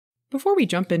Before we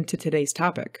jump into today's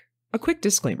topic, a quick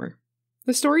disclaimer.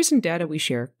 The stories and data we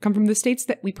share come from the states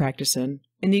that we practice in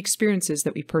and the experiences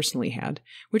that we personally had,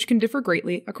 which can differ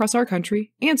greatly across our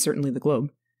country and certainly the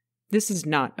globe. This is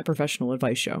not a professional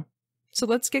advice show. So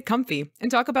let's get comfy and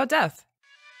talk about death.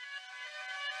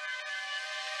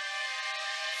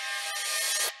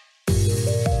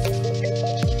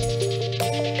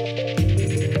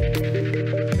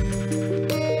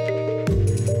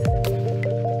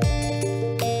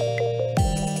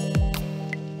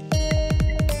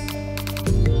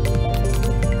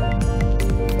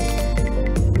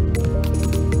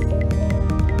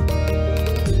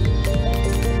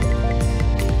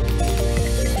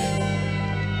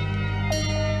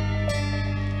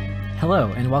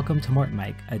 Hello, and welcome to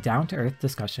MortMic, a down-to-earth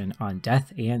discussion on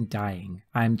death and dying.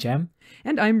 I'm Jem.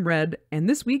 And I'm Red, and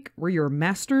this week we're your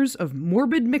masters of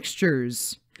morbid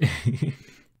mixtures.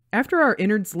 After our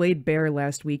innards laid bare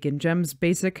last week in Jem's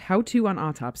basic how-to on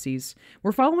autopsies,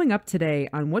 we're following up today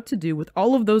on what to do with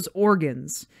all of those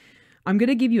organs. I'm going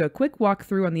to give you a quick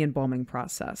walkthrough on the embalming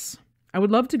process. I would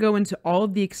love to go into all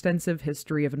of the extensive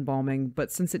history of embalming,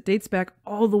 but since it dates back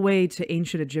all the way to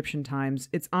ancient Egyptian times,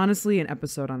 it's honestly an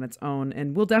episode on its own,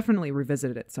 and we'll definitely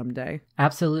revisit it someday.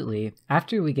 Absolutely.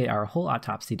 After we get our whole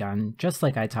autopsy done, just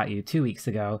like I taught you 2 weeks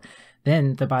ago,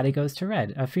 then the body goes to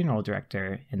Red, a funeral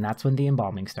director, and that's when the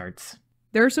embalming starts.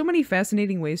 There are so many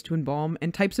fascinating ways to embalm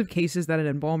and types of cases that an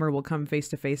embalmer will come face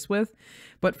to face with,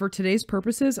 but for today's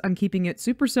purposes, I'm keeping it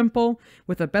super simple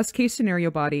with a best case scenario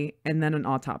body and then an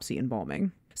autopsy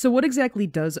embalming. So what exactly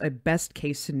does a best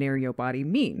case scenario body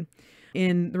mean?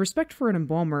 In the respect for an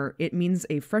embalmer, it means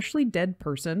a freshly dead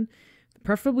person,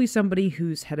 preferably somebody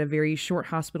who's had a very short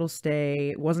hospital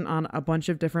stay, wasn't on a bunch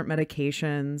of different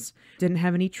medications, didn't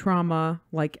have any trauma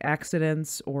like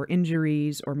accidents or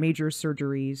injuries or major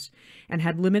surgeries, and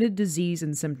had limited disease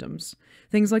and symptoms.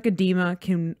 Things like edema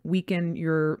can weaken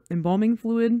your embalming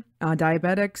fluid,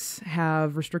 diabetics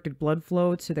have restricted blood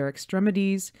flow to their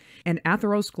extremities, and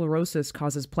atherosclerosis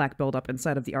causes plaque buildup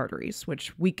inside of the arteries,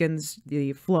 which weakens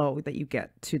the flow that you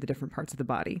get to the different parts of the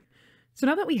body. So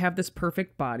now that we have this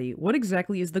perfect body, what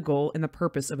exactly is the goal and the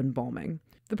purpose of embalming?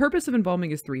 The purpose of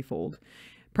embalming is threefold: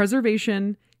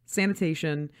 preservation,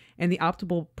 sanitation, and the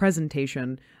optimal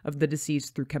presentation of the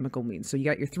deceased through chemical means. So you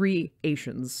got your three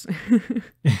Asians.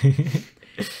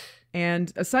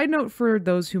 And a side note for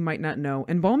those who might not know,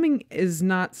 embalming is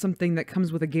not something that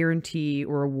comes with a guarantee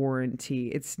or a warranty.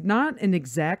 It's not an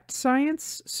exact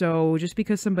science, so just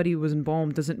because somebody was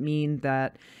embalmed doesn't mean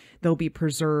that they'll be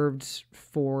preserved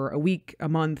for a week, a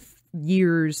month,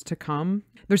 years to come.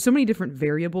 There's so many different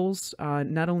variables,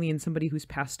 not only in somebody who's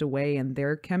passed away and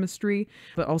their chemistry,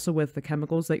 but also with the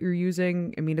chemicals that you're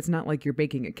using. I mean, it's not like you're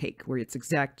baking a cake where it's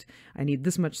exact, I need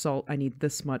this much salt, I need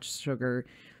this much sugar.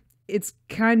 It's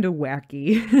kind of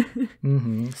wacky.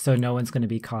 So no one's going to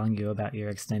be calling you about your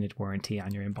extended warranty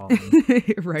on your embalming.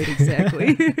 Right,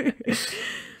 exactly.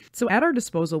 So at our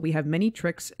disposal, we have many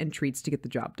tricks and treats to get the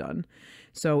job done.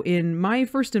 So in my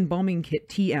first embalming kit,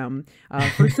 TM,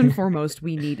 first and foremost,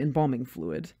 we need embalming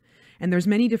fluid. And there's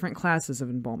many different classes of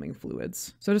embalming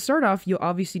fluids. So to start off, you'll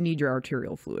obviously need your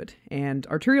arterial fluid. And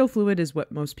arterial fluid is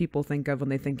what most people think of when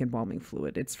they think embalming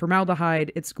fluid. It's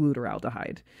formaldehyde, it's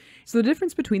glutaraldehyde. So the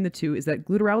difference between the two is that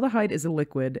glutaraldehyde is a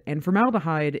liquid and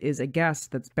formaldehyde is a gas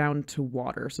that's bound to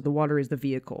water. So the water is the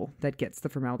vehicle that gets the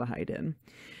formaldehyde in.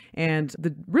 And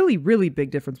the really, really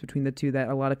big difference between the two that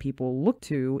a lot of people look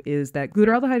to is that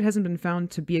glutaraldehyde hasn't been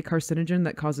found to be a carcinogen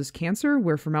that causes cancer,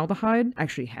 where formaldehyde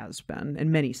actually has been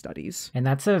in many studies. And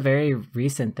that's a very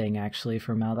recent thing, actually.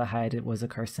 Formaldehyde, it was a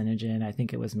carcinogen. I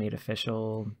think it was made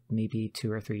official maybe 2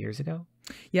 or 3 years ago.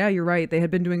 Yeah, you're right. They had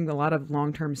been doing a lot of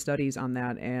long-term studies on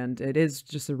that, and it is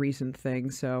just a recent thing.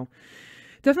 So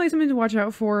definitely something to watch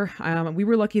out for. We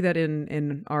were lucky that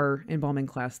in our embalming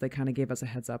class, they kind of gave us a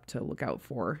heads up to look out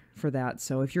for that.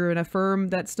 So if you're in a firm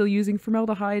that's still using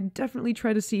formaldehyde, definitely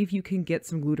try to see if you can get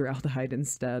some glutaraldehyde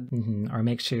instead. Or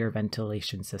make sure your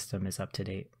ventilation system is up to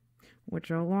date.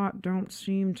 Which a lot don't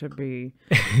seem to be.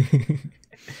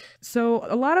 So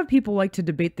a lot of people like to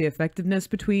debate the effectiveness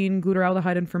between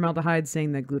glutaraldehyde and formaldehyde,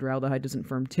 saying that glutaraldehyde doesn't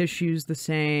firm tissues the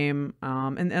same,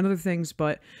 and other things,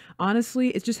 but honestly,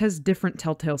 it just has different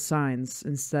telltale signs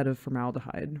instead of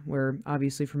formaldehyde, where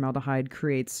obviously formaldehyde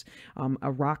creates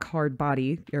a rock-hard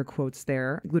body, air quotes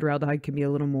there. Glutaraldehyde can be a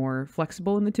little more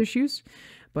flexible in the tissues,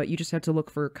 but you just have to look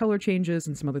for color changes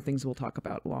and some other things we'll talk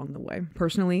about along the way.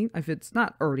 Personally, if it's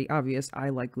not already obvious, I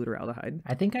like glutaraldehyde.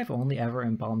 I think I've only ever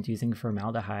embalmed using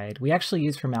formaldehyde. We actually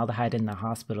use formaldehyde in the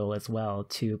hospital as well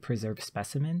to preserve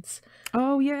specimens.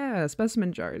 Oh yeah,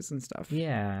 specimen jars and stuff.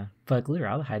 Yeah, but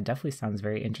glutaraldehyde definitely sounds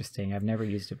very interesting. I've never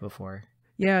used it before.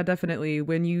 Yeah, definitely.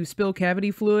 When you spill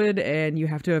cavity fluid and you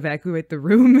have to evacuate the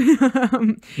room,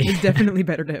 it's definitely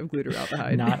better to have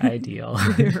glutaraldehyde. Not ideal.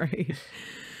 Right.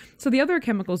 So the other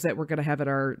chemicals that we're going to have at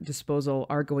our disposal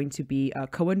are going to be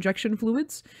co-injection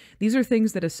fluids. These are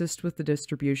things that assist with the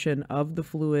distribution of the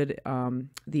fluid,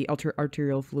 the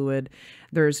arterial fluid.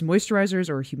 There's moisturizers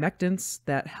or humectants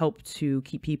that help to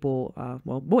keep people,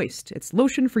 moist. It's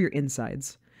lotion for your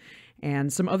insides.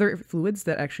 And some other fluids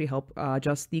that actually help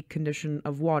adjust the condition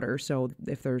of water. So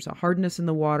if there's a hardness in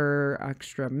the water,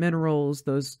 extra minerals,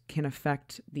 those can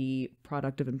affect the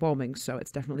product of embalming. So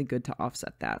it's definitely good to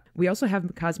offset that. We also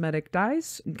have cosmetic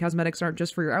dyes. And cosmetics aren't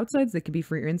just for your outsides, they can be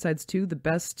for your insides too. The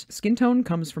best skin tone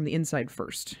comes from the inside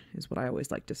first, is what I always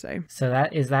like to say. So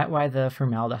is that why the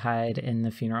formaldehyde in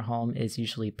the funeral home is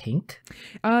usually pink?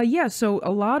 Yeah, so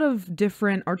a lot of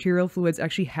different arterial fluids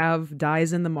actually have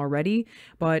dyes in them already,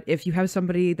 but if you have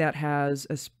somebody that has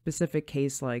a specific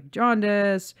case like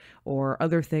jaundice or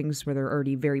other things where they're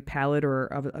already very pallid or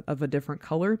of a different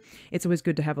color, it's always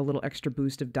good to have a little extra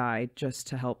boost of dye just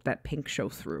to help that pink show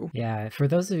through. Yeah, for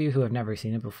those of you who have never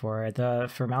seen it before, the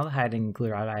formaldehyde and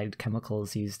glutaraldehyde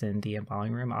chemicals used in the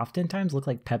embalming room oftentimes look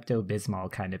like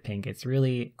Pepto-Bismol kind of pink. It's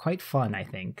really quite fun, I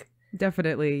think.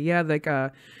 Definitely. Yeah,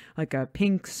 like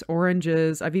pinks,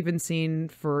 oranges. I've even seen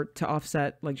to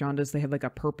offset like jaundice, they have like a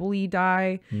purpley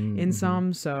dye in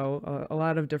some. So a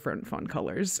lot of different fun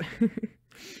colors.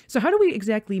 So how do we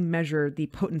exactly measure the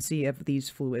potency of these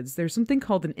fluids? There's something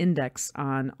called an index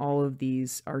on all of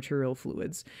these arterial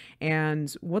fluids. And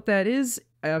what that is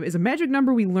a magic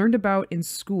number we learned about in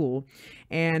school.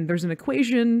 And there's an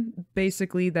equation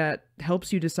basically that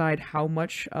helps you decide how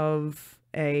much of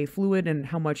a fluid and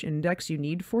how much index you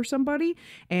need for somebody,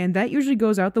 and that usually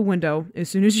goes out the window as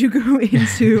soon as you go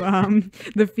into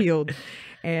the field.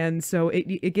 And so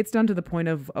it gets down to the point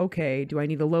of, okay, do I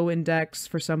need a low index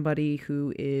for somebody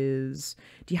who is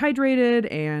dehydrated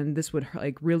and this would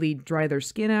like really dry their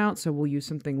skin out, so we'll use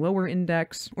something lower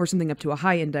index, or something up to a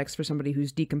high index for somebody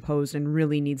who's decomposed and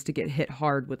really needs to get hit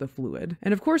hard with a fluid.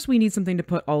 And of course we need something to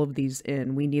put all of these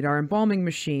in. We need our embalming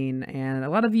machine, and a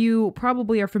lot of you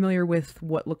probably are familiar with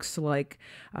what looks like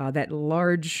that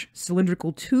large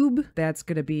cylindrical tube. That's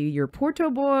gonna be your Porto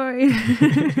Boy.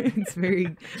 It's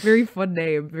very, very fun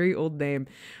name, very old name.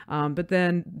 But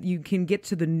then you can get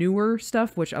to the newer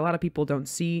stuff, which a lot of people don't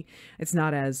see. It's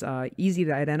not as easy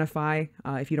to identify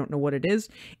if you don't know what it is.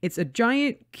 It's a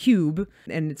giant cube,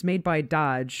 and it's made by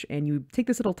Dodge, and you take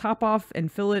this little top off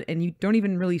and fill it, and you don't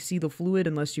even really see the fluid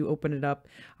unless you open it up.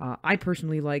 I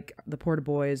personally like the Porta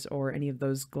Boys or any of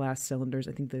those glass cylinders.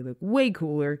 I think they look way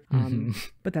cooler,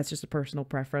 but that's just a personal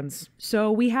preference.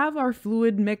 So we have our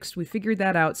fluid mixed, we figured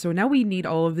that out. So now we need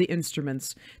all of the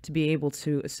instruments to be able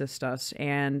to assist us.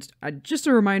 And just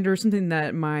a reminder, something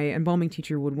that my embalming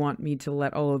teacher would want me to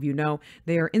let all of you know,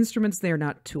 they are instruments, they are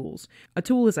not tools. A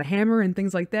tool is a hammer and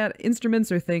things like that.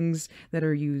 Instruments are things that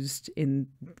are used in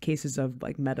cases of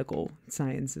like medical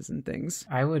sciences and things.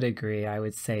 I would agree. I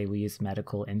would say we use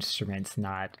medical instruments,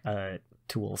 not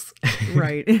tools.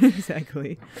 Right,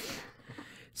 exactly.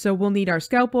 So we'll need our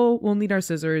scalpel, we'll need our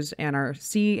scissors, and our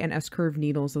C and S curve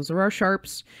needles. Those are our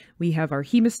sharps. We have our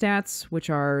hemostats, which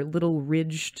are little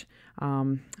ridged.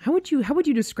 How would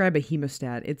you describe a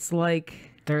hemostat? It's like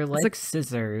like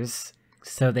scissors,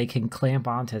 so they can clamp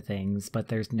onto things, but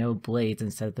there's no blades.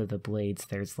 Instead of the blades,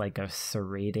 there's like a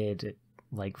serrated,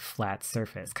 like flat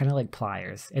surface, kind of like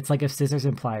pliers. It's like if scissors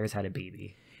and pliers had a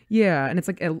baby. Yeah, and it's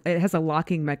like it has a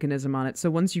locking mechanism on it. So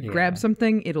once you grab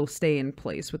something, it'll stay in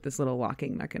place with this little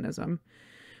locking mechanism.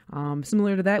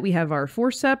 Similar to that, we have our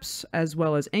forceps as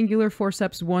well as angular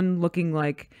forceps, one looking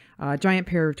like a giant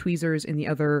pair of tweezers and the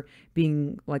other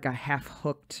being like a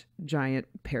half-hooked giant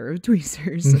pair of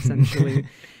tweezers, essentially,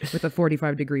 with a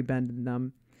 45-degree bend in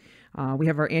them. We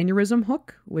have our aneurysm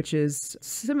hook, which is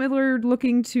similar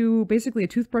looking to basically a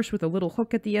toothbrush with a little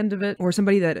hook at the end of it, or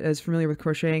somebody that is familiar with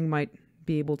crocheting might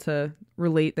be able to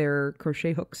relate their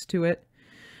crochet hooks to it.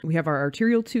 We have our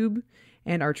arterial tube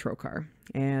and our trocar.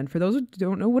 And for those who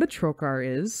don't know what a trocar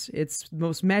is, it's the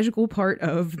most magical part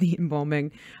of the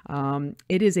embalming.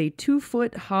 It is a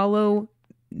 2-foot hollow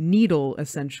needle,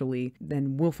 essentially.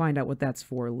 Then we'll find out what that's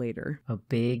for later. A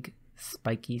big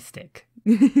spiky stick.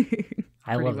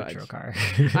 I love the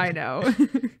trocar. I know.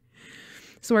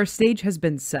 So our stage has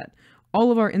been set.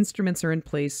 All of our instruments are in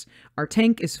place. Our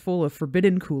tank is full of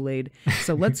forbidden Kool-Aid.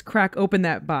 So let's crack open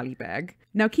that body bag.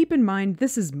 Now keep in mind,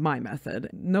 this is my method.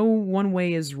 No one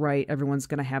way is right. Everyone's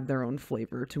going to have their own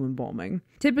flavor to embalming.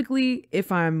 Typically,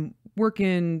 if I'm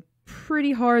working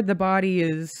pretty hard, the body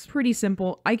is pretty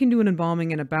simple, I can do an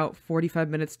embalming in about 45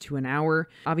 minutes to an hour.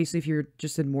 Obviously, if you're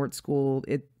just in mort school,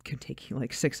 it could take you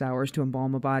like 6 hours to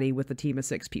embalm a body with a team of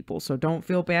 6 people. So don't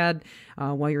feel bad.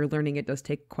 While you're learning, it does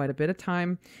take quite a bit of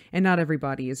time. And not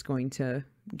everybody is going to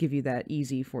give you that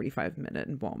easy 45-minute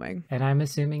embalming. And I'm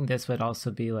assuming this would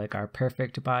also be like our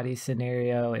perfect body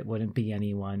scenario. It wouldn't be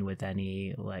anyone with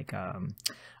any like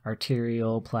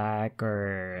arterial plaque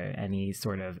or any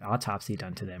sort of autopsy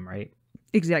done to them, right?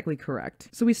 Exactly correct.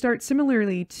 So we start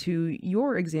similarly to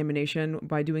your examination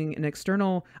by doing an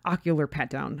external ocular pat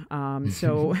down.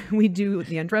 So we do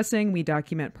the undressing, we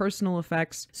document personal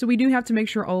effects. So we do have to make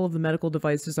sure all of the medical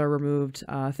devices are removed.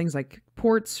 Things like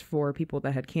ports for people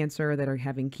that had cancer, that are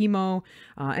having chemo,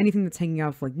 anything that's hanging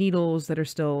off like needles that are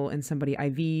still in somebody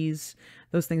IVs,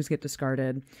 those things get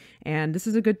discarded. And this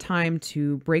is a good time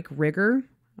to break rigor.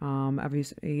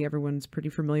 Obviously, everyone's pretty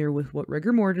familiar with what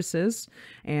rigor mortis is,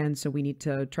 and so we need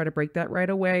to try to break that right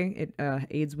away. It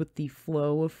aids with the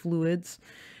flow of fluids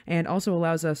and also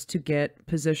allows us to get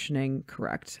positioning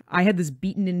correct. I had this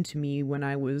beaten into me when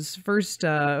I was first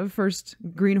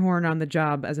greenhorn on the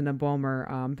job as an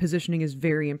embalmer. Positioning is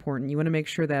very important. You want to make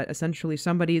sure that essentially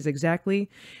somebody is exactly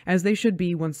as they should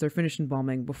be once they're finished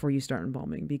embalming before you start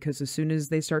embalming, because as soon as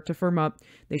they start to firm up,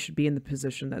 they should be in the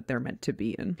position that they're meant to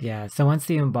be in. Yeah, so once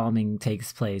the embalming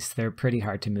takes place, they're pretty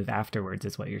hard to move afterwards,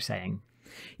 is what you're saying.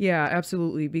 Yeah,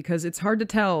 absolutely, because it's hard to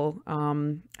tell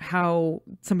how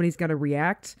somebody's got to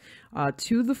react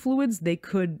to the fluids. They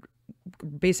could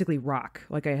basically rock,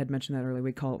 like I had mentioned that earlier.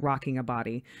 We call it rocking a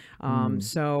body.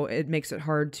 So it makes it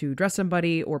hard to dress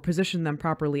somebody or position them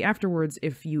properly afterwards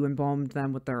if you embalmed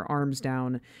them with their arms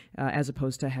down, as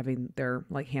opposed to having their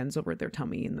like hands over their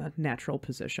tummy in the natural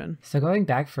position. So going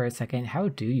back for a second, how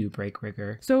do you break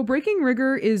rigor? So breaking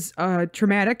rigor is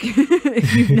traumatic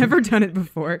if you've never done it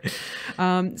before.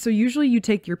 So usually you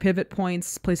take your pivot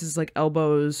points, places like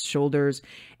elbows, shoulders,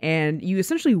 and you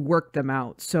essentially work them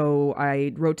out. So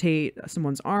I rotate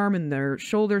someone's arm in their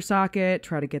shoulder socket,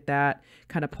 try to get that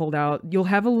kind of pulled out. You'll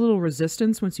have a little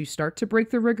resistance once you start to break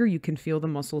the rigor. You can feel the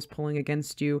muscles pulling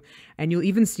against you, and you'll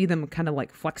even see them kind of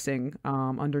like flexing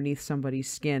underneath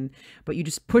somebody's skin. But you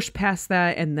just push past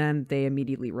that, and then they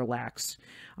immediately relax.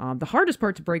 The hardest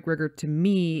part to break rigor to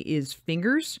me is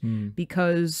fingers,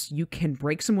 because you can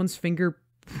break someone's finger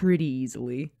pretty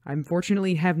easily. I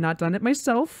unfortunately have not done it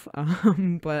myself,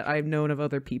 but I've known of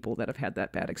other people that have had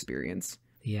that bad experience.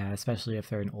 Yeah, especially if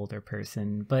they're an older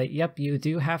person. But yep, you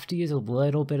do have to use a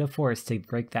little bit of force to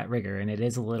break that rigor, and it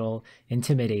is a little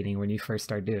intimidating when you first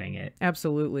start doing it.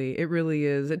 Absolutely. It really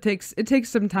is. It takes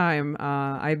some time.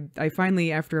 I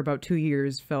finally, after about 2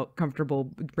 years, felt comfortable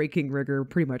breaking rigor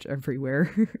pretty much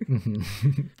everywhere.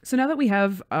 So now that we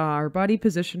have our body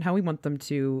positioned how we want them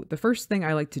to, the first thing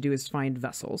I like to do is find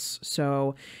vessels.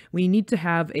 So we need to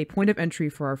have a point of entry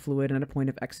for our fluid and a point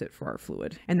of exit for our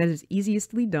fluid. And that is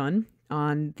easiestly done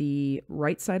on the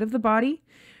right side of the body,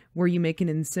 where you make an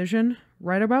incision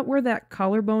right about where that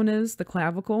collarbone is, the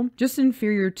clavicle, just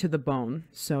inferior to the bone.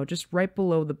 So just right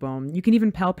below the bone. You can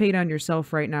even palpate on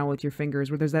yourself right now with your fingers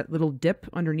where there's that little dip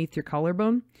underneath your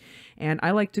collarbone. And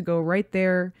I like to go right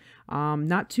there,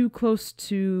 not too close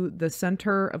to the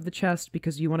center of the chest,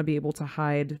 because you want to be able to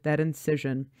hide that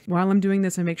incision. While I'm doing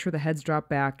this, I make sure the heads drop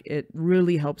back. It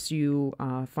really helps you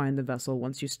find the vessel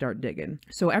once you start digging.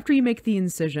 So after you make the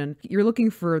incision, you're looking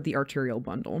for the arterial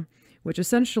bundle, which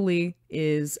essentially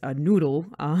is a noodle,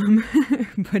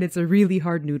 but it's a really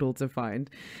hard noodle to find.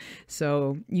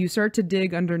 So you start to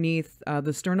dig underneath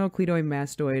the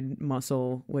sternocleidomastoid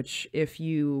muscle, which if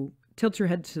you tilt your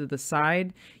head to the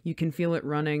side, you can feel it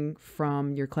running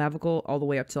from your clavicle all the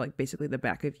way up to like basically the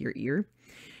back of your ear.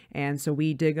 And so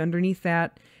we dig underneath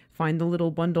that, find the little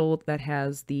bundle that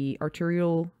has the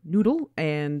arterial noodle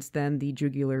and then the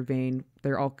jugular vein.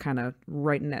 They're all kind of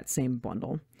right in that same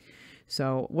bundle.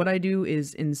 So what I do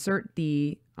is insert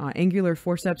the angular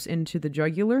forceps into the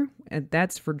jugular, and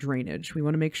that's for drainage. We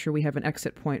want to make sure we have an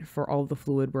exit point for all the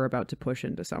fluid we're about to push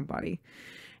into somebody.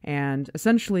 And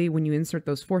essentially, when you insert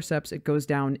those forceps, it goes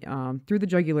down through the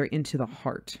jugular into the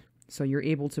heart. So you're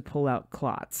able to pull out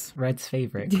clots. Red's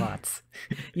favorite, clots.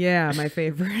 Yeah, my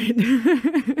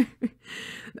favorite.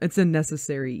 It's a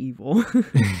necessary evil.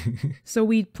 So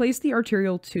we place the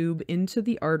arterial tube into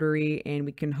the artery, and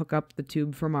we can hook up the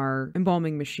tube from our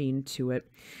embalming machine to it.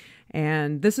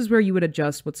 And this is where you would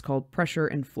adjust what's called pressure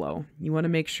and flow. You want to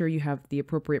make sure you have the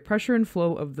appropriate pressure and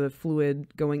flow of the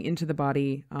fluid going into the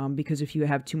body, because if you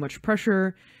have too much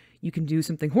pressure, you can do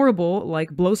something horrible,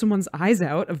 like blow someone's eyes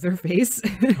out of their face.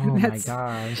 Oh my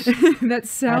gosh. That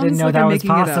sounds I didn't know like that I'm was making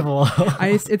possible. it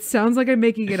up. It sounds like I'm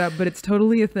making it up, but it's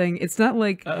totally a thing. It's not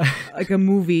like a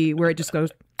movie where it just goes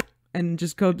and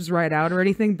just goes right out or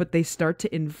anything, but they start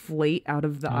to inflate out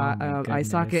of the eye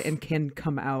socket and can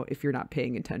come out if you're not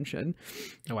paying attention.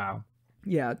 Wow.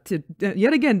 Yeah,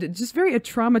 yet again, just very a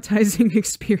traumatizing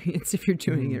experience if you're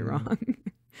doing it wrong.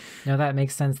 No, that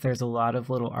makes sense. There's a lot of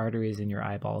little arteries in your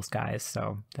eyeballs, guys.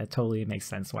 So that totally makes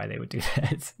sense why they would do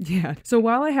that. Yeah. So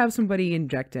while I have somebody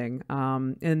injecting,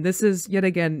 and this is, yet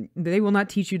again, they will not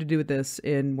teach you to do this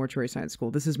in mortuary science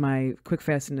school. This is my quick,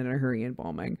 fast, and in a hurry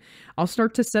embalming. I'll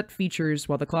start to set features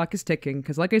while the clock is ticking.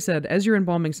 Because like I said, as you're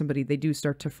embalming somebody, they do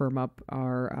start to firm up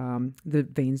the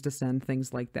veins descend,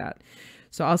 things like that.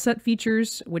 So I'll set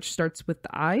features, which starts with the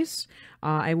eyes.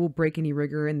 I will break any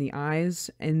rigor in the eyes,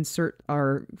 insert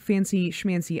our fancy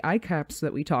schmancy eye caps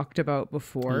that we talked about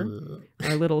before,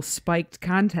 our little spiked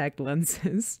contact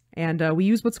lenses. And we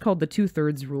use what's called the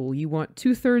 2/3 rule. You want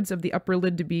 2/3 of the upper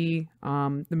lid to be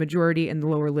the majority, and the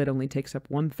lower lid only takes up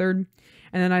 1/3.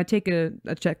 And then I take a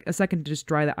second to just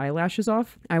dry the eyelashes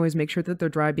off. I always make sure that they're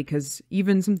dry because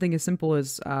even something as simple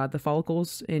as the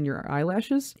follicles in your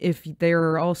eyelashes, if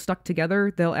they're all stuck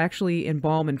together, they'll actually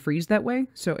embalm and freeze that way.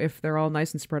 So if they're all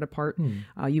nice and spread apart,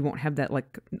 you won't have that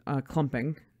like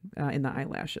clumping in the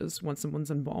eyelashes once someone's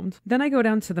embalmed. Then I go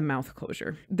down to the mouth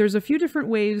closure. There's a few different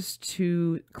ways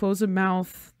to close a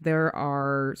mouth. There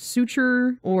are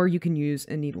suture, or you can use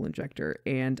a needle injector.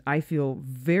 And I feel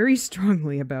very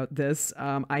strongly about this.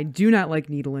 I do not like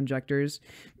needle injectors.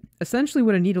 Essentially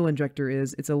what a needle injector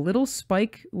is, it's a little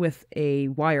spike with a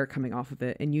wire coming off of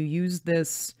it. And you use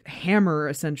this hammer,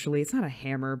 essentially. It's not a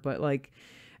hammer, but like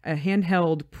a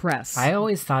handheld press. I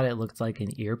always thought it looked like an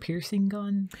ear piercing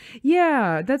gun.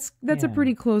 Yeah, that's a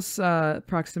pretty close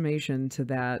approximation to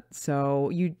that.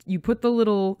 So you put the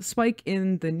little spike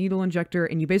in the needle injector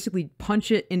and you basically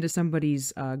punch it into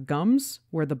somebody's gums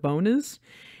where the bone is,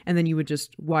 and then you would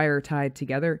just wire tie it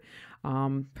together.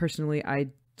 Personally, I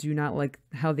do not like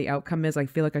how the outcome is. I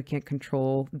feel like I can't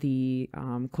control the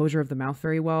closure of the mouth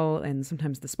very well, and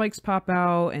sometimes the spikes pop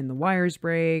out and the wires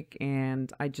break,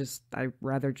 and I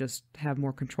rather just have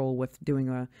more control with doing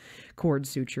a cord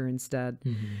suture instead.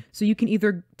 So you can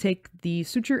either take the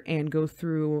suture and go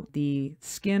through the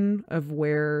skin of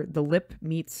where the lip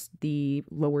meets the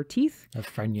lower teeth. The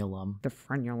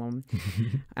frenulum.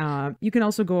 You can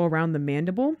also go around the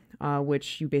mandible,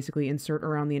 which you basically insert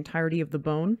around the entirety of the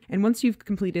bone. And once you've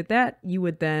completed that, you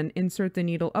would then insert the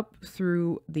needle up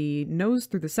through the nose,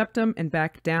 through the septum, and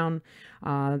back down,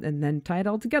 and then tie it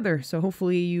all together. So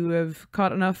hopefully you have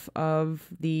caught enough of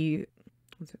the,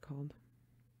 what's it called?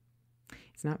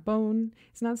 It's not bone,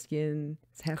 it's not skin,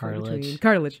 it's halfway between.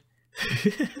 Cartilage.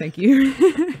 Thank you.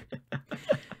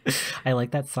 I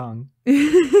like that song.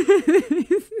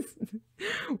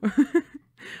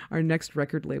 Our next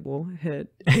record label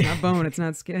hit. It's not bone, it's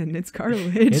not skin, it's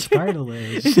cartilage. It's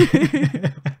cartilage.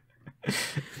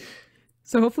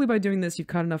 So hopefully by doing this, you've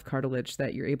caught enough cartilage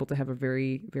that you're able to have a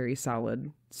very, very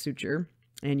solid suture.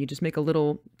 And you just make a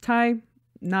little tie,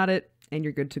 knot it, and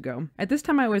you're good to go. At this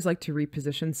time, I always like to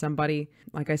reposition somebody.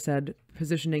 Like I said,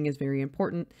 positioning is very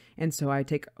important. And so I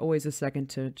take always a second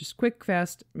to just quick,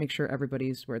 fast, make sure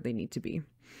everybody's where they need to be.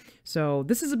 So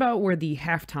this is about where the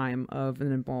halftime of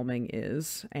an embalming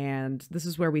is, and this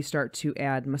is where we start to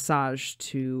add massage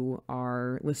to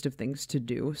our list of things to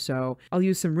do. So I'll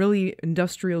use some really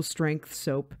industrial strength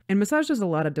soap, and massage does a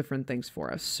lot of different things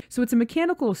for us. So it's a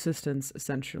mechanical assistance,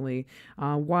 essentially,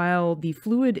 while the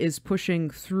fluid is pushing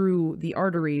through the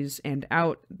arteries and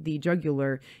out the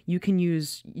jugular. You can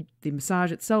use the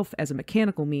massage itself as a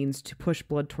mechanical means to push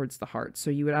blood towards the heart. So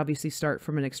you would obviously start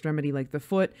from an extremity like the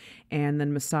foot, and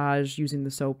then massage using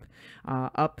the soap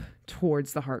up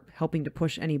towards the heart, helping to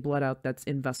push any blood out that's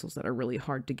in vessels that are really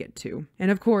hard to get to. And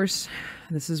of course,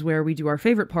 this is where we do our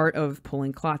favorite part of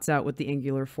pulling clots out with the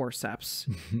angular forceps.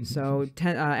 So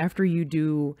after you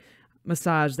do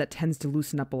massage, that tends to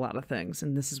loosen up a lot of things,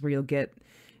 and this is where you'll get,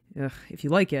 if you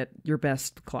like it, your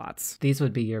best clots. These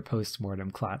would be your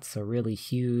post-mortem clots, so really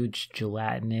huge,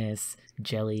 gelatinous,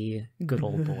 jelly, good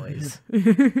old boys.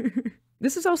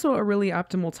 This is also a really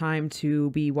optimal time to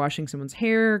be washing someone's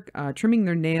hair, trimming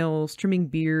their nails, trimming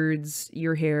beards,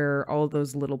 ear hair, all of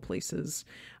those little places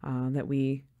that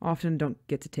we often don't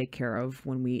get to take care of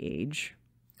when we age.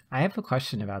 I have a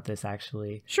question about this,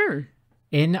 actually. Sure.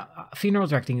 In funeral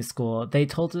directing school, they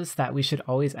told us that we should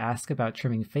always ask about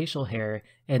trimming facial hair,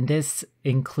 and this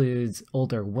includes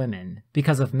older women.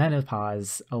 Because of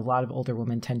menopause, a lot of older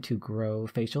women tend to grow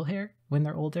facial hair when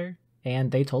they're older.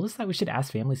 And they told us that we should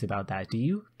ask families about that. Do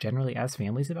you generally ask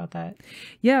families about that?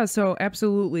 Yeah, so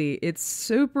absolutely. It's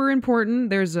super important.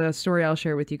 There's a story I'll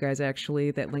share with you guys actually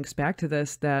that links back to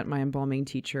this that my embalming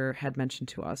teacher had mentioned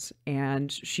to us.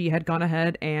 And she had gone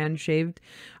ahead and shaved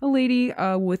a lady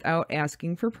without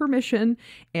asking for permission.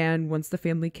 And once the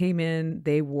family came in,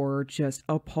 they were just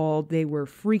appalled. They were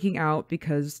freaking out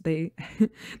because they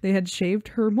they had shaved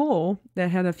her mole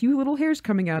that had a few little hairs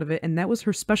coming out of it. And that was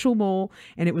her special mole.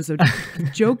 And it was a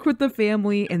joke with the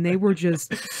family, and they were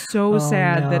just so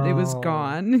sad that it was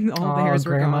gone. All the hairs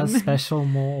were gone. Grandma's special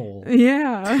mole.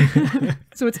 Yeah.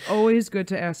 So it's always good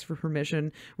to ask for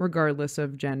permission, regardless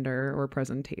of gender or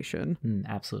presentation.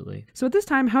 Absolutely. So at this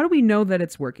time, how do we know that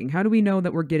it's working? How do we know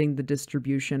that we're getting the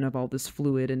distribution of all this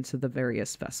fluid into the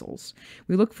various vessels?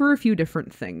 We look for a few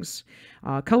different things.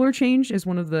 Color change is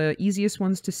one of the easiest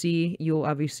ones to see. You'll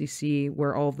obviously see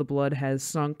where all of the blood has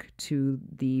sunk to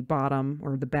the bottom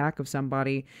or the back of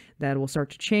somebody. That will start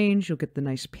to change. You'll get the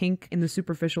nice pink in the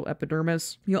superficial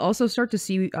epidermis. You'll also start to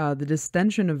see the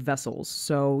distension of vessels.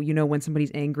 So, you know, when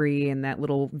somebody's angry and that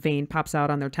little vein pops out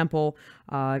on their temple,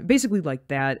 basically like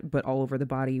that, but all over the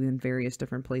body in various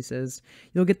different places.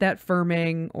 You'll get that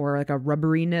firming or like a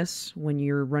rubberiness when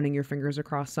you're running your fingers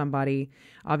across somebody.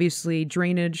 Obviously,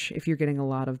 drainage. If you're getting a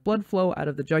lot of blood flow out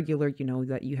of the jugular, you know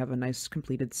that you have a nice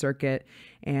completed circuit.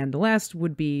 And the last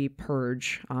would be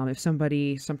purge. If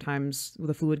somebody, sometimes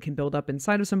the fluid can build up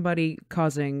inside of somebody,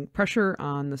 causing pressure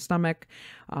on the stomach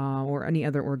or any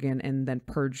other organ, and then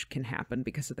purge can happen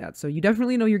because of that. So you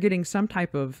definitely know you're getting some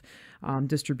type of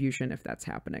distribution if that's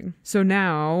happening. So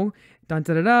now, dun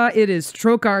da da da, it is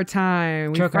trocar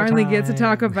time. We finally get to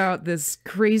talk about this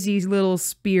crazy little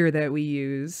spear that we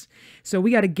use. So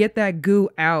we got to get that goo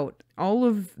out. All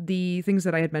of the things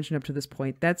that I had mentioned up to this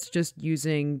point, that's just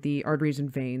using the arteries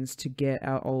and veins to get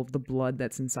out all of the blood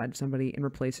that's inside of somebody and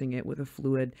replacing it with a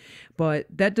fluid. But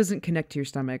that doesn't connect to your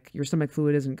stomach. Your stomach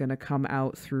fluid isn't going to come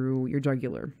out through your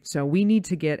jugular. So we need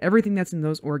to get everything that's in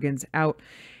those organs out,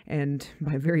 and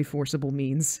by very forcible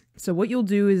means. So what you'll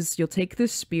do is you'll take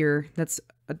this spear that's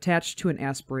attached to an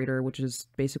aspirator, which is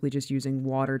basically just using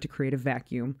water to create a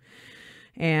vacuum.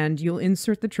 And you'll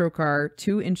insert the trocar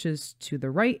 2 inches to the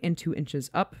right and 2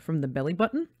 inches up from the belly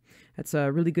button. That's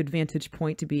a really good vantage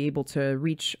point to be able to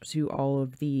reach to all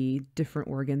of the different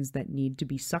organs that need to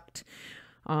be sucked.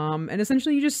 And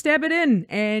essentially you just stab it in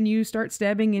and you start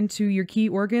stabbing into your key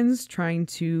organs, trying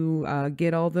to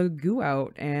get all the goo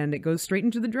out, and it goes straight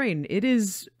into the drain. It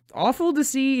is awful to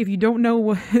see if you don't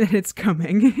know that it's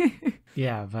coming.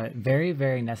 Yeah, but very,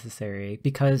 very necessary,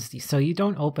 because so you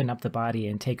don't open up the body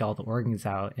and take all the organs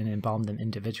out and embalm them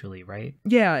individually, right?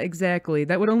 Yeah, exactly.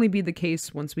 That would only be the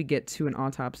case once we get to an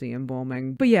autopsy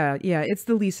embalming. But yeah, it's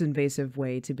the least invasive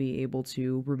way to be able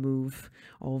to remove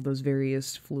all of those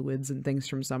various fluids and things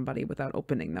from somebody without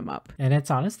opening them up. And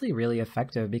it's honestly really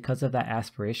effective because of that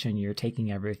aspiration. You're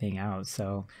taking everything out.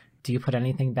 So do you put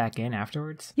anything back in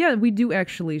afterwards? Yeah, we do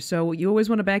actually. So you always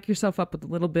want to back yourself up with a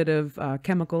little bit of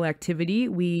chemical activity.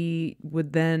 We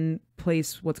would then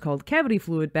place what's called cavity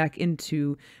fluid back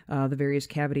into the various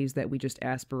cavities that we just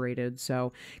aspirated.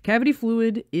 So cavity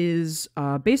fluid is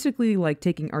basically like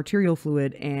taking arterial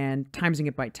fluid and timesing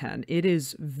it by 10. It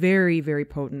is very, very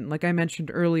potent. Like I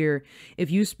mentioned earlier, if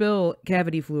you spill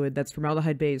cavity fluid that's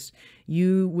formaldehyde based,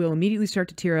 you will immediately start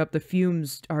to tear up. The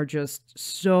fumes are just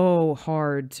so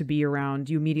hard to be around.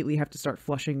 You immediately have to start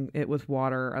flushing it with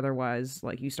water. Otherwise,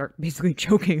 like, you start basically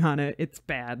choking on it. It's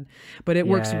bad, but it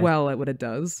works well at what it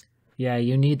does. Yeah,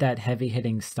 you need that heavy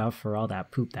hitting stuff for all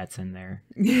that poop that's in there.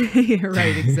 Yeah,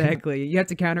 right, exactly. You have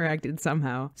to counteract it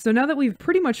somehow. So now that we've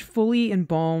pretty much fully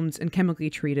embalmed and chemically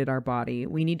treated our body,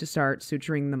 we need to start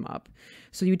suturing them up.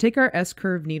 So you take our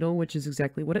S-curve needle, which is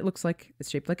exactly what it looks like. It's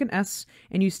shaped like an S,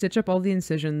 and you stitch up all the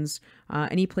incisions,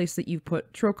 any place that you've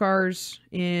put trocars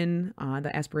in,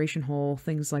 the aspiration hole,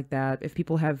 things like that. If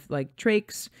people have like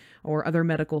trachs or other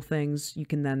medical things, you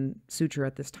can then suture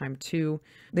at this time too.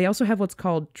 They also have what's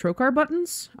called trocar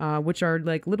buttons, which are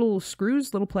like little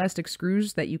screws, little plastic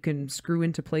screws that you can screw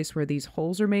into place where these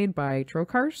holes are made by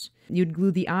trocars. You'd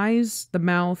glue the eyes, the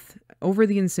mouth, over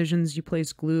the incisions. You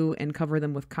place glue and cover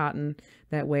them with cotton.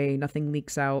 That way nothing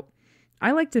leaks out.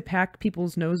 I like to pack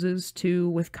people's noses too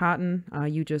with cotton.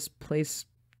 You just place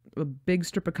a big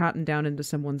strip of cotton down into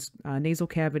someone's nasal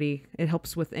cavity. It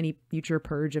helps with any future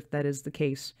purge if that is the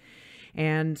case.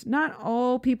 And not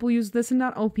all people use this and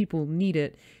not all people need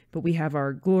it, but we have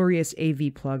our glorious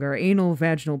AV plug, our anal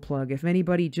vaginal plug. If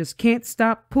anybody just can't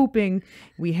stop pooping,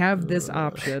 we have this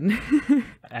option.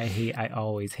 I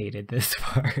always hated this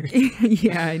part.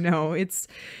 Yeah, I know. It's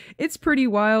pretty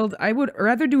wild. I would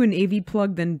rather do an AV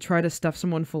plug than try to stuff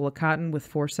someone full of cotton with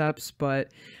forceps,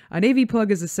 but an AV plug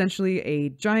is essentially a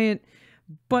giant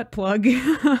butt plug.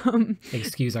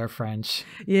 Excuse our French.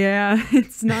 Yeah,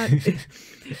 it's not.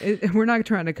 We're not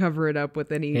trying to cover it up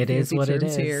with any fancy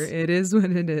terms here. It is what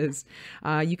it is.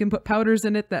 You can put powders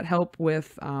in it that help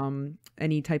with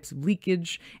any types of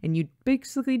leakage, and you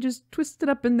basically just twist it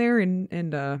up in there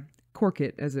and cork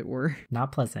it, as it were.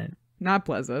 Not pleasant. Not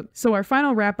pleasant. So our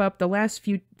final wrap up, the last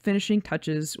few finishing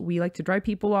touches, we like to dry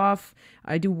people off.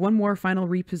 I do one more final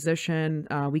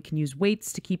reposition. We can use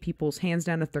weights to keep people's hands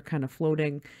down if they're kind of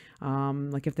floating,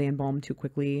 like if they embalm too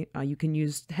quickly. You can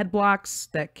use head blocks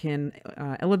that can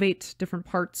elevate different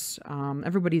parts.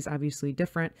 Everybody's obviously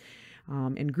different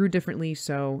and grew differently,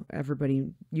 so everybody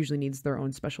usually needs their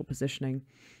own special positioning.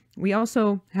 We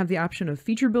also have the option of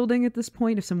feature building at this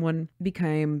point. If someone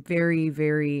became very,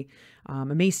 very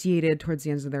emaciated towards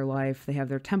the ends of their life, they have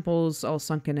their temples all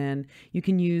sunken in, you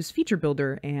can use feature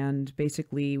builder and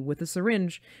basically with a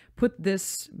syringe put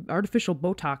this artificial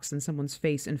Botox in someone's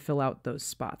face and fill out those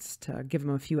spots to give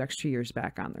them a few extra years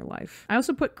back on their life. I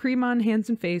also put cream on hands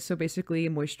and face, so basically a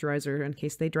moisturizer in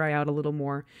case they dry out a little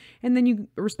more, and then you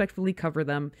respectfully cover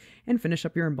them and finish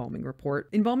up your embalming report.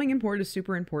 Embalming report is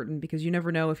super important because you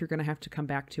never know if you're going to have to come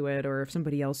back to it or if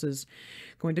somebody else is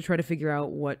going to try to figure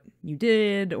out what you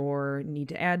did or need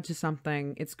to add to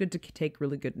something. It's good to take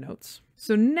really good notes.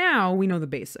 So now we know the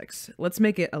basics. Let's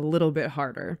make it a little bit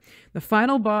harder. The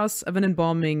final boss of an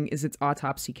embalming is its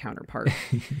autopsy counterpart.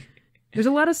 There's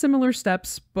a lot of similar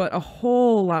steps, but a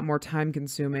whole lot more time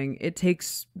consuming. It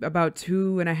takes about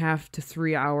 2.5 to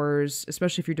 3 hours,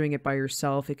 especially if you're doing it by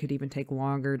yourself. It could even take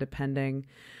longer depending.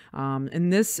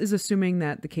 And this is assuming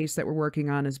that the case that we're working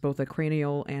on is both a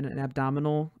cranial and an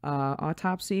abdominal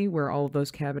autopsy, where all of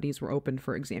those cavities were opened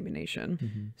for examination.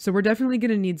 Mm-hmm. So we're definitely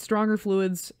going to need stronger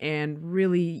fluids, and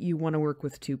really you want to work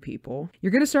with 2 people.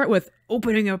 You're going to start with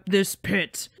opening up this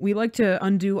pit. We like to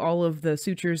undo all of the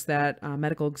sutures that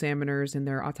medical examiners and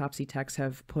their autopsy techs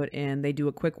have put in. They do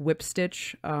a quick whip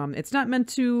stitch. It's not meant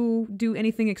to do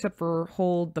anything except for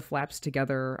hold the flaps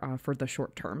together for the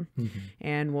short term. Mm-hmm.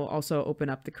 And we'll also open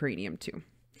up the cranium too.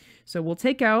 So we'll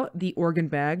take out the organ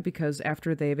bag because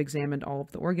after they've examined all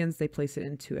of the organs, they place it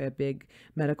into a big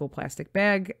medical plastic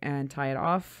bag and tie it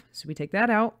off. So we take that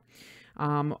out.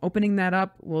 Opening that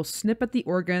up, we'll snip at the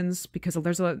organs because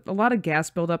there's a lot of gas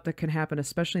buildup that can happen,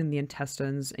 especially in the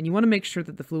intestines, and you want to make sure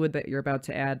that the fluid that you're about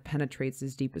to add penetrates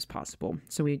as deep as possible.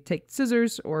 So we take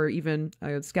scissors or even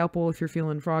a scalpel if you're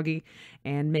feeling froggy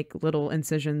and make little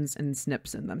incisions and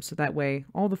snips in them, so that way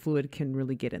all the fluid can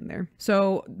really get in there.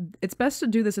 So it's best to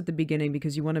do this at the beginning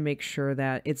because you want to make sure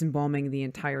that it's embalming the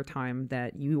entire time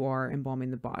that you are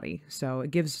embalming the body. So it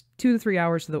gives 2 to 3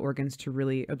 hours to the organs to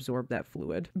really absorb that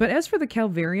fluid. But as for the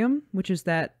calvarium, which is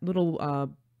that little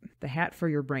the hat for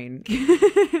your brain.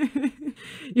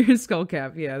 Your skull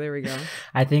cap. Yeah, there we go.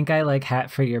 I think I like hat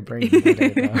for your brain better,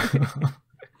 though.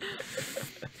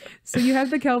 So you have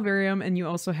the calvarium and you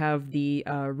also have the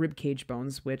rib cage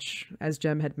bones, which, as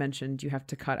Jem had mentioned, you have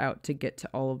to cut out to get to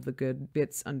all of the good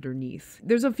bits underneath.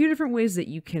 There's a few different ways that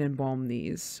you can embalm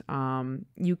these.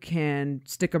 You can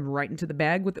stick them right into the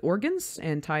bag with the organs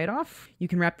and tie it off. You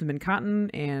can wrap them in cotton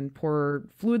and pour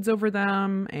fluids over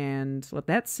them and let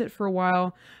that sit for a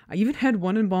while. I even had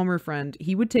one embalmer friend,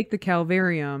 he would take the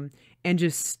calvarium and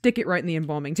just stick it right in the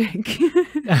embalming tank.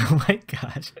 Oh my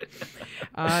gosh.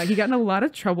 He got in a lot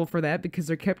of trouble for that because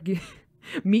there kept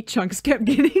meat chunks kept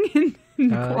getting in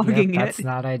and clogging that's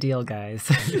not ideal,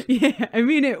 guys. Yeah, I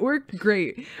mean, it worked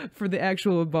great for the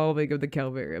actual embalming of the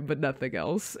calvarium, but nothing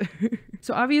else.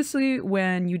 So obviously,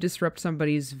 when you disrupt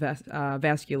somebody's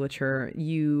vasculature,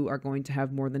 you are going to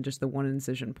have more than just the one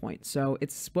incision point. So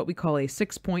it's what we call a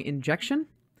 6-point injection.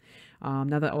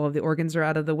 Now that all of the organs are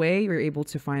out of the way, you're able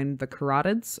to find the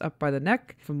carotids up by the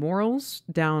neck, femorals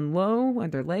down low where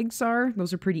their legs are.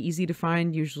 Those are pretty easy to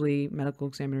find. Usually medical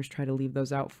examiners try to leave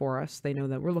those out for us. They know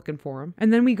that we're looking for them.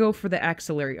 And then we go for the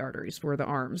axillary arteries for the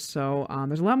arms. So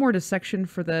there's a lot more dissection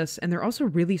for this, and they're also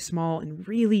really small and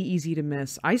really easy to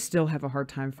miss. I still have a hard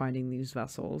time finding these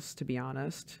vessels, to be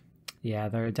honest. Yeah,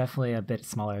 they're definitely a bit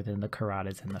smaller than the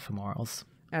carotids and the femorals.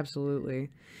 Absolutely.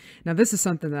 Now this is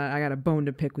something that I got a bone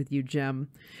to pick with you, Jem.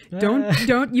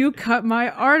 Don't you cut my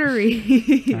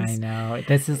arteries. I know.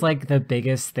 This is like the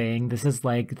biggest thing. This is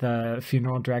like the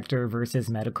funeral director versus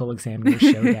medical examiner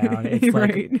showdown. It's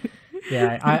like right.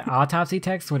 Yeah, autopsy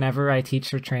techs, whenever I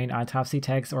teach or train autopsy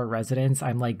techs or residents,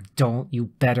 I'm like, you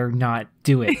better not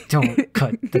do it. Don't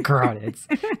cut the carotids.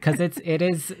 Because it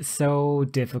is so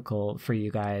difficult for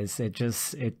you guys. It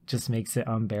just makes it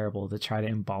unbearable to try to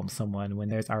embalm someone when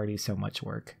there's already so much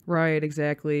work. Right,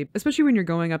 exactly. Especially when you're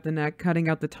going up the neck, cutting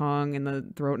out the tongue and the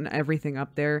throat and everything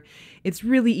up there. It's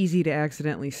really easy to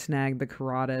accidentally snag the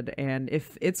carotid. And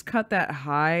if it's cut that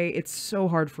high, it's so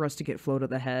hard for us to get flow to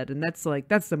the head. And that's the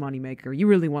moneymaker. You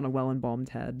really want a well-embalmed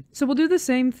head. So we'll do the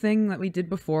same thing that we did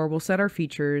before. We'll set our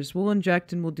features, we'll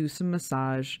inject, and we'll do some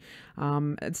massage.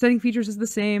 Setting features is the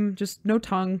same, just no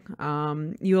tongue.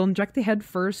 You'll inject the head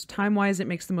first. Time-wise, it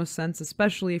makes the most sense,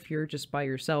 especially if you're just by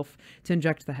yourself, to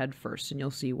inject the head first, and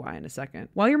you'll see why in a second.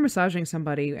 While you're massaging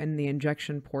somebody in the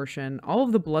injection portion, all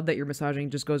of the blood that you're massaging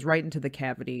just goes right into the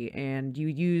cavity, and you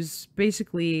use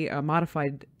basically a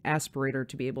modified aspirator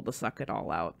to be able to suck it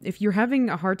all out. If you're having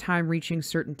a hard time reaching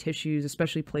certain tissues,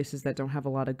 especially places that don't have a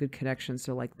lot of good connections,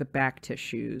 so like the back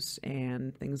tissues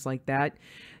and things like that,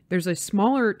 there's a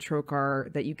smaller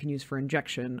trocar that you can use for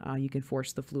injection. You can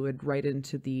force the fluid right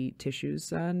into the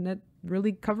tissues, and it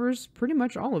really covers pretty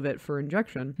much all of it for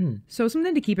injection. So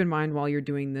something to keep in mind while you're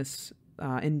doing this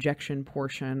injection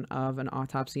portion of an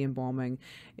autopsy embalming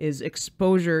is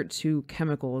exposure to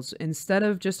chemicals. Instead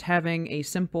of just having a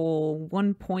simple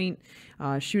 1 point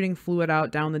shooting fluid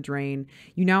out down the drain,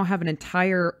 you now have an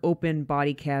entire open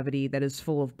body cavity that is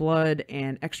full of blood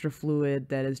and extra fluid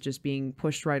that is just being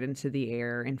pushed right into the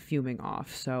air and fuming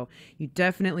off. So you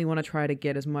definitely want to try to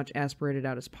get as much aspirated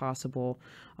out as possible,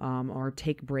 or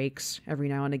take breaks every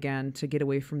now and again to get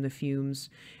away from the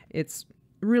fumes. It's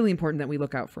really important that we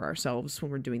look out for ourselves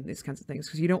when we're doing these kinds of things,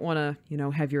 because you don't want to,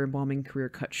 have your embalming career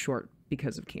cut short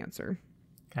because of cancer.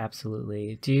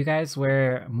 Absolutely. Do you guys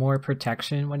wear more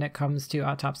protection when it comes to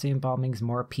autopsy embalmings,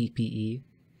 more PPE?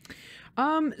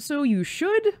 So you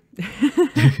should.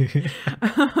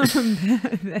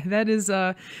 That is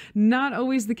not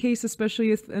always the case, especially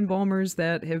with embalmers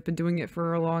that have been doing it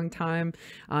for a long time.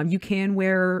 You can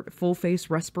wear full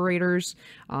face respirators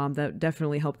that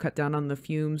definitely help cut down on the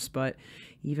fumes, but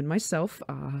even myself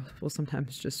will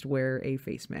sometimes just wear a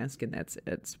face mask and that's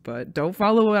it. But don't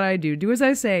follow what I do. Do as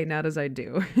I say, not as I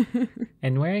do.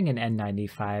 And wearing an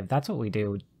N95, that's what we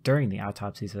do during the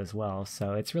autopsies as well.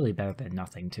 So it's really better than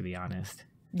nothing, to be honest.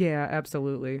 Yeah,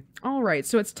 absolutely. All right,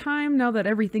 so it's time now that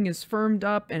everything is firmed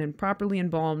up and properly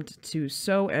embalmed to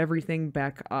sew everything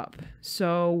back up.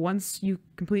 So once you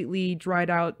completely dried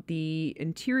out the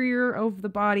interior of the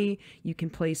body, you can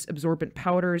place absorbent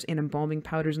powders and embalming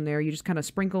powders in there. You just kind of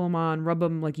sprinkle them on, rub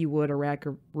them like you would a rack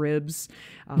of ribs,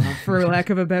 for lack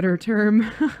of a better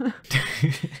term.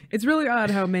 It's really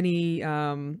odd how many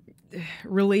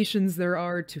relations there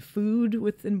are to food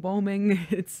with embalming.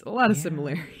 It's a lot of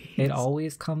similarities. It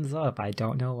always comes up. I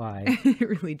don't know why. It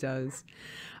really does.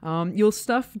 You'll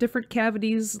stuff different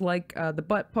cavities like the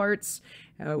butt parts,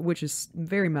 which is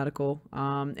very medical.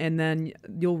 And then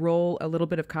you'll roll a little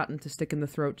bit of cotton to stick in the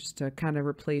throat just to kind of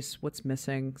replace what's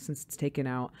missing since it's taken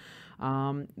out.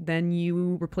 Then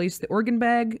you replace the organ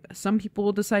bag. Some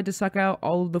people decide to suck out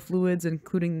all of the fluids,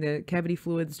 including the cavity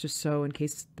fluids, just so in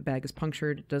case the bag is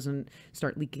punctured, it doesn't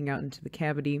start leaking out into the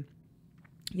cavity.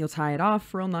 You'll tie it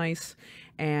off real nice,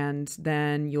 and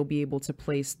then you'll be able to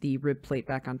place the rib plate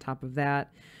back on top of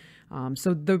that.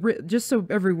 Just so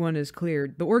everyone is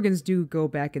clear, the organs do go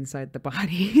back inside the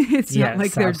body. It's not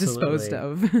like they're disposed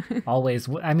of. Always.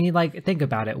 I mean, like, think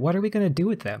about it. What are we going to do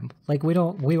with them? Like, we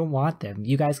don't want them.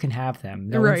 You guys can have them.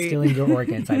 No one's stealing your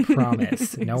organs, I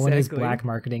promise. No one is black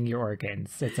marketing your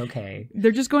organs. It's okay.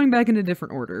 They're just going back in a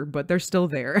different order, but they're still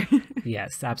there.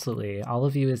 Yes, absolutely. All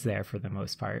of you is there for the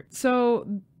most part. So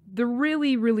the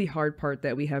really, really hard part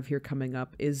that we have here coming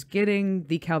up is getting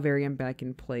the calvarium back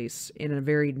in place in a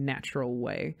very natural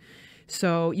way.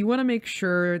 So you want to make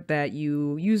sure that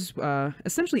you use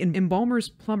essentially an embalmer's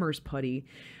plumber's putty.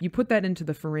 You put that into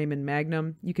the foramen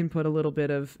magnum. You can put a little bit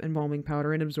of embalming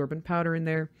powder and absorbent powder in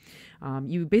there.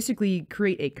 You basically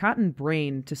create a cotton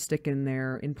brain to stick in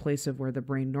there in place of where the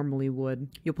brain normally would.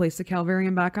 You'll place the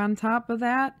calvarium back on top of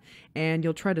that, and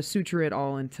you'll try to suture it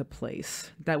all into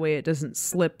place. That way it doesn't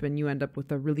slip and you end up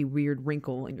with a really weird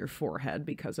wrinkle in your forehead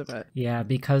because of it. Yeah,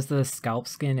 because the scalp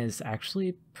skin is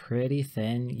actually pretty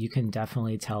thin, you can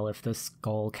definitely tell if the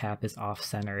skull cap is off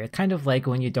center. It's kind of like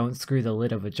when you don't screw the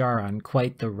lid of a jar on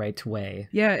quite the right way.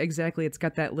 Yeah, exactly. It's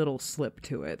got that little slip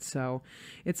to it. So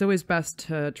it's always best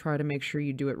to try to make sure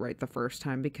you do it right the first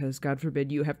time, because God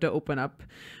forbid you have to open up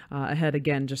a head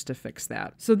again just to fix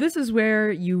that. So this is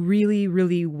where you really,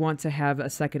 really want to have a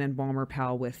second embalmer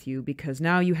pal with you, because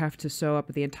now you have to sew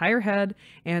up the entire head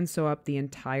and sew up the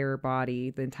entire body,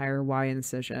 the entire Y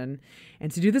incision.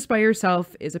 And to do this by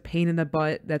yourself is a pain in the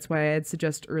butt. That's why I'd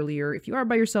suggest earlier, if you are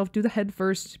by yourself, do the head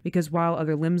first, because while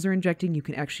other limbs are injecting, you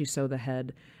can actually sew the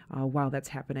head while that's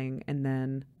happening, and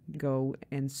then go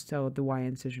and sew the Y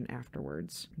incision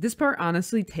afterwards. This part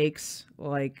honestly takes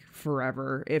like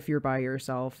forever if you're by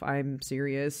yourself. I'm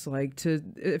serious. Like,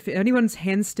 if anyone's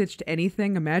hand stitched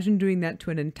anything, imagine doing that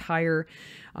to an entire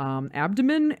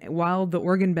abdomen while the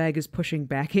organ bag is pushing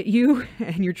back at you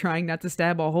and you're trying not to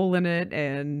stab a hole in it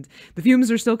and the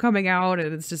fumes are still coming out,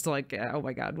 and it's just like, oh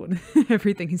my God, what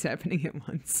everything is happening at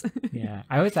once. Yeah,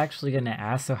 I was actually going to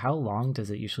ask, so how long does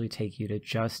it usually take you to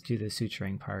just do the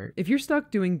suturing part? If you're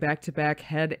stuck doing back-to-back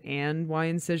head and Y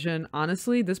incision,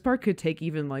 honestly, this part could take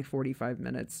even like 45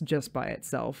 minutes just by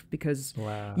itself, because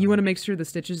you want to make sure the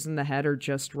stitches in the head are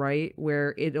just right,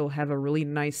 where it'll have a really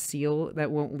nice seal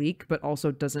that won't leak, but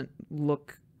also doesn't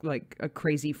look like a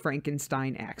crazy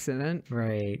Frankenstein accident.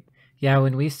 Right. Yeah,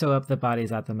 when we sew up the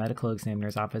bodies at the medical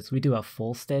examiner's office, we do a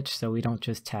full stitch, so we don't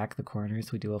just tack the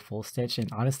corners, we do a full stitch, and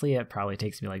honestly, it probably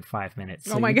takes me like 5 minutes.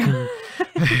 So oh my God.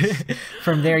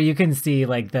 From there, you can see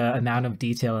like the amount of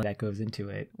detail that goes into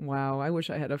it. Wow, I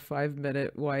wish I had a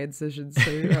 5-minute Y incision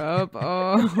sewed up.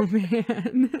 Oh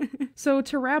man. So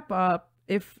to wrap up,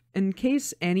 if in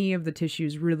case any of the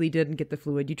tissues really didn't get the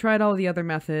fluid, you tried all the other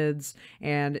methods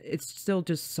and it's still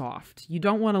just soft, you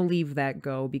don't want to leave that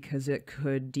go, because it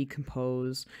could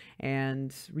decompose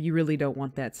and you really don't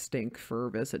want that stink for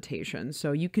visitation.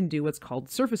 So you can do what's called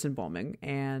surface embalming,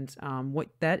 and what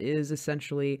that is,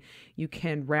 essentially, you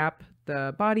can wrap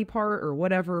the body part or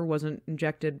whatever wasn't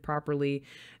injected properly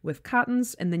with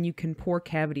cottons, and then you can pour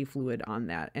cavity fluid on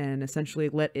that and essentially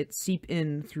let it seep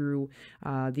in through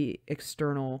the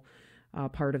external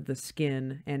part of the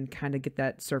skin and kind of get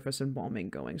that surface embalming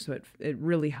going. So it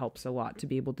really helps a lot to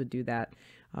be able to do that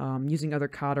using other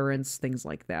cauterants, things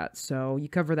like that. So you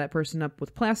cover that person up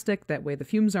with plastic, that way the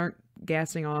fumes aren't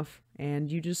gassing off,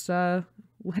 and you just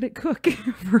let it cook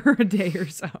for a day or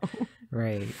so.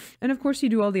 Right. And of course you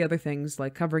do all the other things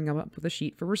like covering them up with a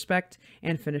sheet for respect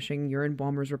and finishing your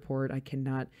embalmer's report. I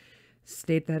cannot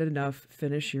state that enough.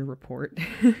 Finish your report.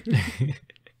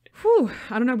 Whew,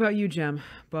 I don't know about you, Jem,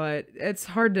 but it's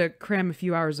hard to cram a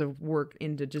few hours of work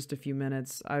into just a few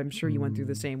minutes. I'm sure you went through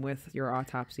the same with your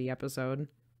autopsy episode.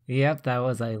 Yep, that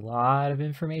was a lot of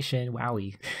information.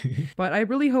 Wowie. But I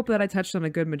really hope that I touched on a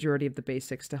good majority of the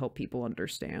basics to help people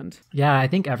understand. Yeah, I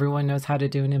think everyone knows how to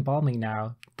do an embalming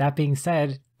now. That being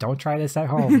said, don't try this at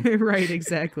home. Right,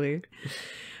 exactly.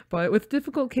 But with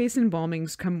difficult case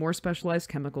embalmings come more specialized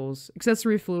chemicals,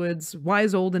 accessory fluids,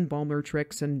 wise old embalmer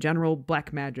tricks, and general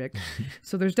black magic.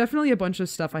 So there's definitely a bunch of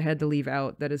stuff I had to leave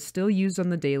out that is still used on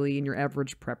the daily in your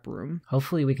average prep room.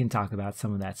 Hopefully we can talk about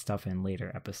some of that stuff in later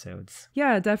episodes.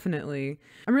 Yeah, definitely.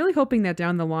 I'm really hoping that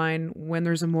down the line, when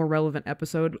there's a more relevant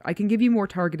episode, I can give you more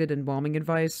targeted embalming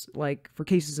advice, like for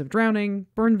cases of drowning,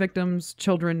 burn victims,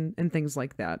 children, and things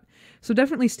like that. So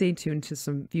definitely stay tuned to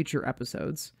some future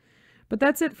episodes. But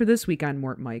that's it for this week on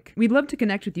MortMic. We'd love to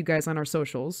connect with you guys on our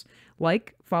socials.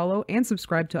 Like, follow, and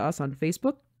subscribe to us on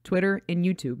Facebook, Twitter, and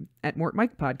YouTube at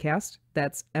MortMic Podcast.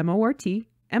 That's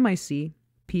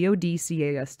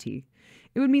MortMicPodcast.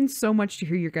 It would mean so much to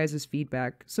hear your guys'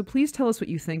 feedback, so please tell us what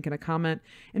you think in a comment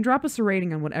and drop us a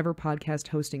rating on whatever podcast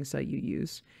hosting site you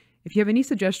use. If you have any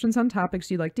suggestions on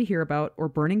topics you'd like to hear about or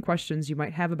burning questions you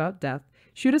might have about death,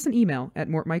 shoot us an email at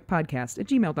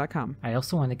mortmicpodcast@gmail.com. I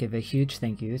also want to give a huge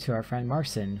thank you to our friend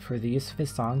Marcin for the use of his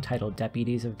song titled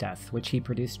Deputies of Death, which he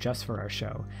produced just for our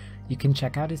show. You can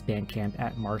check out his Bandcamp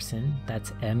at Marcin,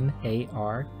 that's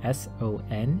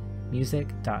MARSON,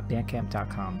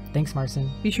 music.bandcamp.com. Thanks, Marcin.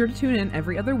 Be sure to tune in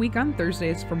every other week on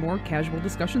Thursdays for more casual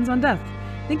discussions on death.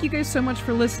 Thank you guys so much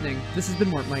for listening. This has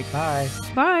been MortMic. Bye.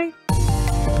 Bye!